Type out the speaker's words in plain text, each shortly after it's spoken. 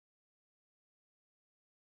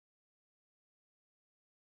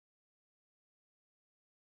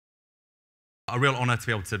A real honor to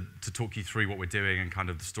be able to talk you through what we're doing and kind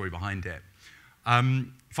of the story behind it.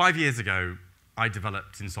 5 years ago, I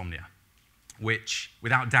developed insomnia, which,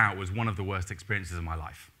 without doubt, was one of the worst experiences of my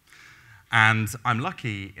life. And I'm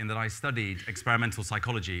lucky in that I studied experimental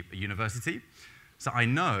psychology at university, so I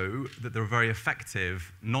know that there are very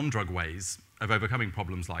effective non-drug ways of overcoming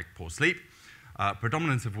problems like poor sleep,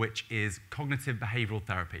 predominant of which is cognitive behavioral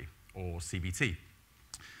therapy, or CBT.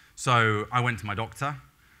 So I went to my doctor,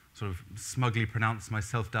 sort of smugly pronounced my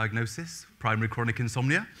self-diagnosis, primary chronic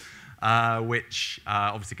insomnia, which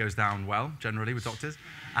obviously goes down well, generally, with doctors.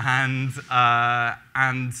 And I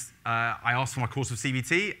asked for my course of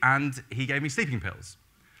CBT, and he gave me sleeping pills.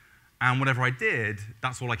 And whatever I did,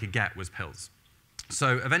 that's all I could get was pills.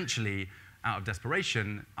 So eventually, out of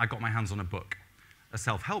desperation, I got my hands on a book, a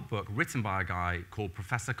self-help book written by a guy called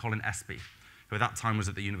Professor Colin Espie, who at that time was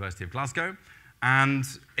at the University of Glasgow. And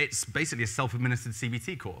it's basically a self-administered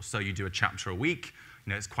CBT course. So you do a chapter a week.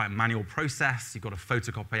 It's quite a manual process. You've got to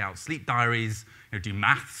photocopy out sleep diaries, do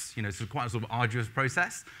maths. It's quite a sort of arduous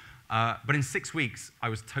process. But in 6 weeks, I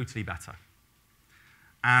was totally better.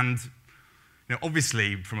 And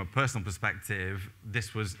obviously, from a personal perspective,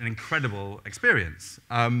 this was an incredible experience.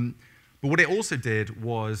 But what it also did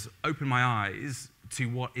was open my eyes to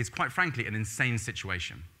what is, quite frankly, an insane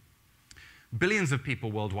situation. Billions of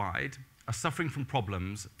people worldwide are suffering from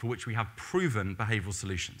problems for which we have proven behavioral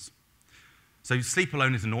solutions. So sleep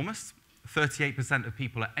alone is enormous. 38% of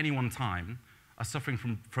people at any one time are suffering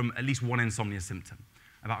from at least one insomnia symptom.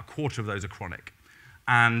 About a quarter of those are chronic.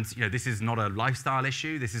 And this is not a lifestyle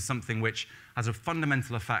issue. This is something which has a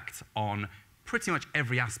fundamental effect on pretty much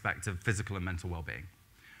every aspect of physical and mental well-being.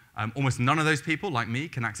 Almost none of those people, like me,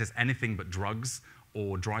 can access anything but drugs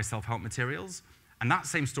or dry self-help materials. And that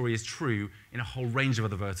same story is true in a whole range of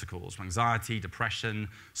other verticals, anxiety, depression,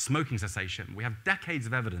 smoking cessation. We have decades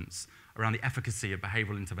of evidence around the efficacy of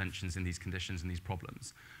behavioral interventions in these conditions and these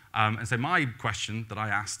problems. And so my question that I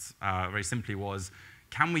asked very simply was,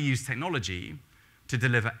 can we use technology to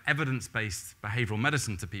deliver evidence-based behavioral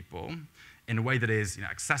medicine to people in a way that is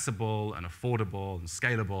accessible and affordable and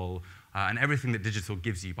scalable and everything that digital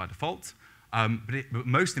gives you by default, but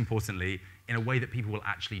most importantly, in a way that people will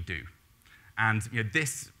actually do? And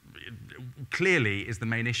this clearly is the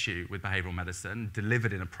main issue with behavioral medicine,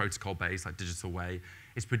 delivered in a protocol-based, digital way,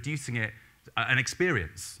 is producing an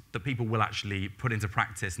experience that people will actually put into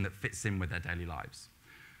practice and that fits in with their daily lives.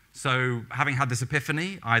 So having had this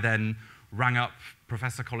epiphany, I then rang up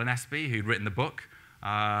Professor Colin Espie, who'd written the book,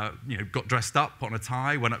 got dressed up, put on a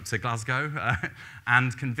tie, went up to Glasgow,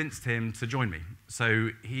 and convinced him to join me. So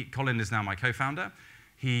Colin is now my co-founder.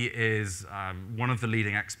 He is one of the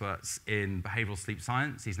leading experts in behavioral sleep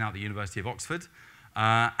science. He's now at the University of Oxford.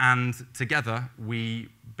 And together, we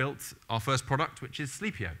built our first product, which is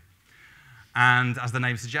Sleepio. And as the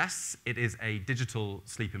name suggests, it is a digital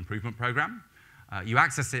sleep improvement program. You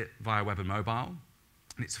access it via web and mobile,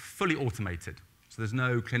 and it's fully automated. So there's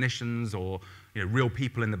no clinicians or real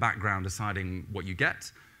people in the background deciding what you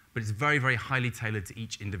get, but it's very, very highly tailored to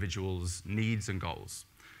each individual's needs and goals.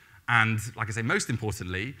 And like I say, most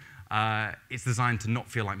importantly, it's designed to not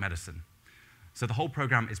feel like medicine. So the whole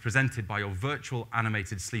program is presented by your virtual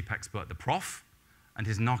animated sleep expert, the Prof, and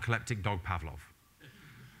his narcoleptic dog, Pavlov.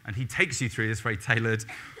 And he takes you through this very tailored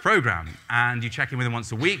program. And you check in with him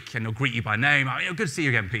once a week, and he'll greet you by name. Good to see you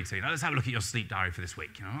again, Peter. Let's have a look at your sleep diary for this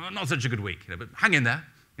week. Not such a good week, but hang in there.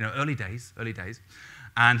 Early days.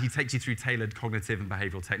 And he takes you through tailored cognitive and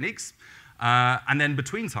behavioral techniques. And then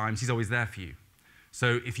between times, he's always there for you.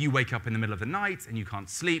 So if you wake up in the middle of the night and you can't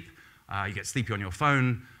sleep, you get sleepy on your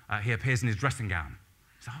phone, he appears in his dressing gown.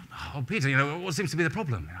 So, oh, Peter, what seems to be the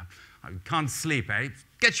problem? I can't sleep, eh?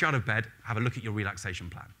 Get you out of bed, have a look at your relaxation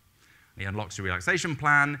plan. And he unlocks your relaxation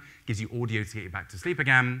plan, gives you audio to get you back to sleep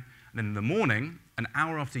again. And then in the morning, an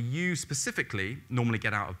hour after you specifically normally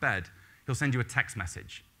get out of bed, he'll send you a text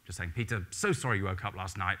message just saying, Peter, so sorry you woke up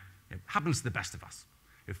last night. It happens to the best of us.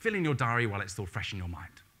 Fill in your diary while it's still fresh in your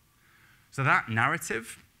mind. So that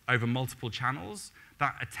narrative over multiple channels,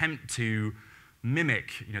 that attempt to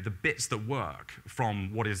mimic the bits that work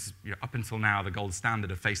from what is up until now the gold standard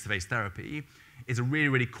of face-to-face therapy, is a really,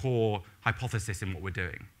 really core hypothesis in what we're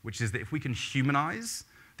doing, which is that if we can humanize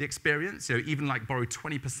the experience, even borrow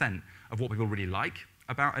 20% of what people really like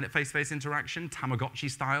about a face-to-face interaction, Tamagotchi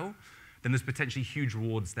style, then there's potentially huge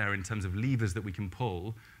rewards there in terms of levers that we can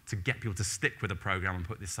pull to get people to stick with a program and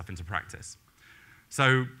put this stuff into practice.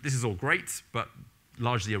 So this is all great, but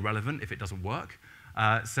largely irrelevant if it doesn't work.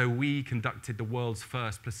 So we conducted the world's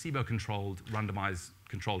first placebo-controlled randomized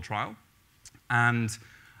controlled trial. And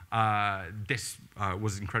This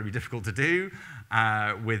was incredibly difficult to do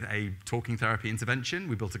with a talking therapy intervention.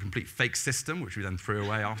 We built a complete fake system, which we then threw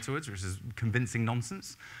away afterwards, which is convincing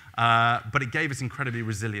nonsense. But it gave us incredibly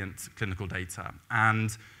resilient clinical data.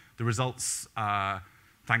 And the results,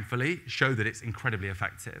 thankfully, show that it's incredibly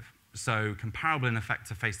effective. So comparable in effect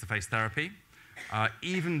to face-to-face therapy.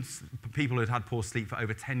 Even people who had had poor sleep for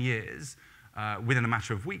over 10 years, within a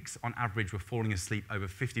matter of weeks, on average, were falling asleep over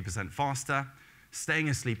 50% faster, staying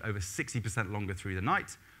asleep over 60% longer through the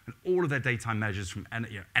night, and all of their daytime measures from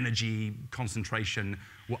energy, concentration,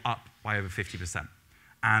 were up by over 50%.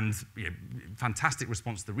 And fantastic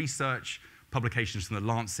response to the research, publications from the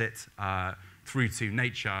Lancet through to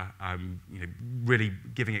Nature, really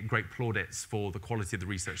giving it great plaudits for the quality of the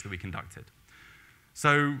research that we conducted.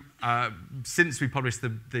 So since we published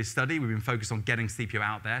the study, we've been focused on getting Sleepio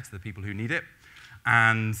out there to the people who need it.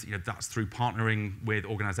 And that's through partnering with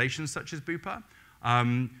organizations such as Bupa.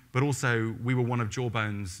 But also, we were one of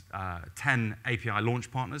Jawbone's 10 API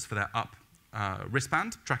launch partners for their UP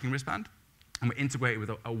wristband, tracking wristband. And we're integrated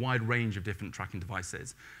with a wide range of different tracking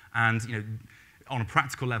devices. And on a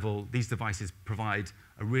practical level, these devices provide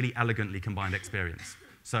a really elegantly combined experience.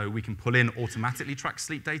 So we can pull in automatically track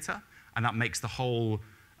sleep data, and that makes the whole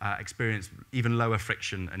experience even lower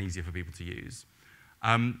friction and easier for people to use.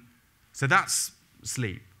 So that's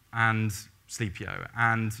sleep and Sleepio.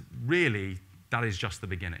 And really, that is just the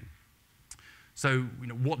beginning. So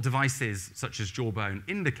what devices such as Jawbone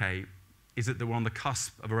indicate is that we're on the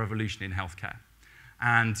cusp of a revolution in healthcare.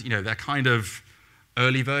 And they're kind of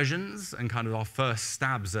early versions and kind of our first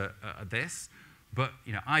stabs at this. But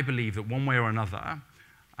I believe that one way or another,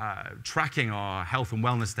 tracking our health and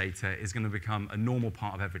wellness data is going to become a normal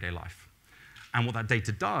part of everyday life. And what that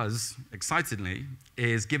data does, excitedly,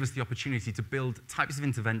 is give us the opportunity to build types of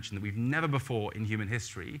intervention that we've never before in human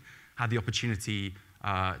history had the opportunity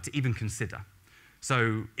to even consider.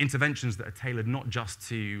 So interventions that are tailored not just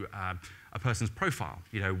to a person's profile,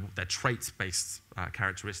 their trait-based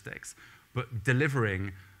characteristics, but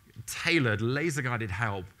delivering tailored, laser-guided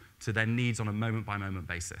help to their needs on a moment-by-moment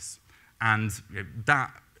basis. And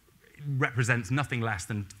that represents nothing less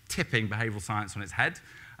than tipping behavioral science on its head,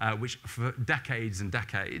 which for decades and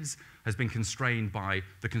decades has been constrained by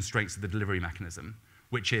the constraints of the delivery mechanism,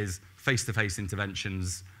 which is face-to-face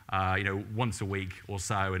interventions, once a week or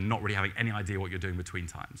so, and not really having any idea what you're doing between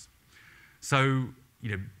times. So,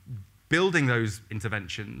 building those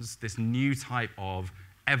interventions, this new type of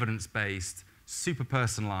evidence-based,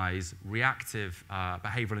 super-personalized, reactive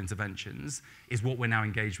behavioral interventions is what we're now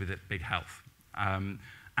engaged with at Big Health.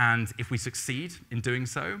 And if we succeed in doing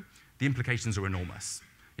so, the implications are enormous.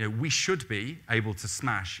 We should be able to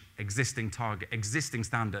smash existing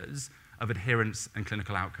standards of adherence and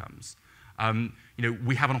clinical outcomes.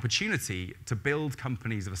 We have an opportunity to build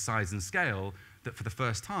companies of a size and scale that, for the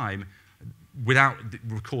first time, without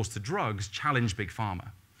recourse to drugs, challenge big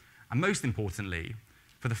pharma. And most importantly,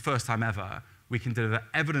 for the first time ever, we can deliver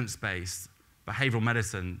evidence-based behavioral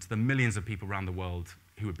medicine to the millions of people around the world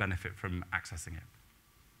who would benefit from accessing it.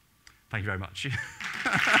 Thank you very much.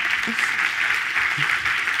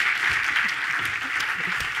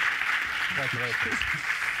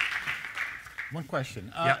 One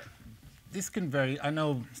question. Yep. This can vary. I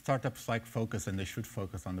know startups like focus, and they should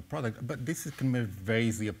focus on the product, but this can be very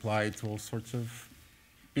easily applied to all sorts of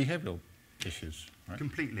behavioral issues, right?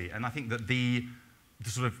 Completely. And I think that the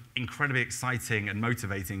sort of incredibly exciting and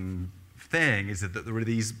motivating thing is that there are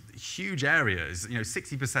these huge areas.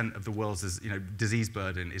 60% of the world's disease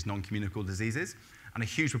burden is non-communicable diseases, and a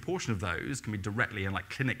huge proportion of those can be directly and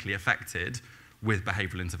clinically affected with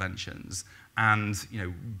behavioral interventions. And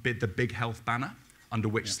the Big Health banner, under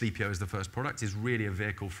which Sleepio is the first product, is really a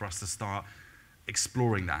vehicle for us to start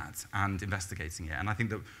exploring that and investigating it. And I think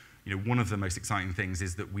that one of the most exciting things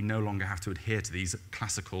is that we no longer have to adhere to these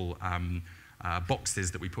classical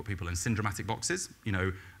boxes that we put people in, syndromatic boxes.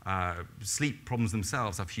 Sleep problems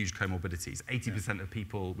themselves have huge comorbidities. 80% of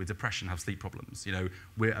people with depression have sleep problems.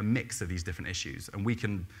 We're a mix of these different issues, and we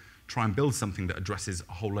can try and build something that addresses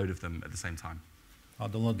a whole load of them at the same time. I'll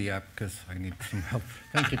download the app because I need some help.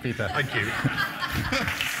 Thank you, Peter. Thank you.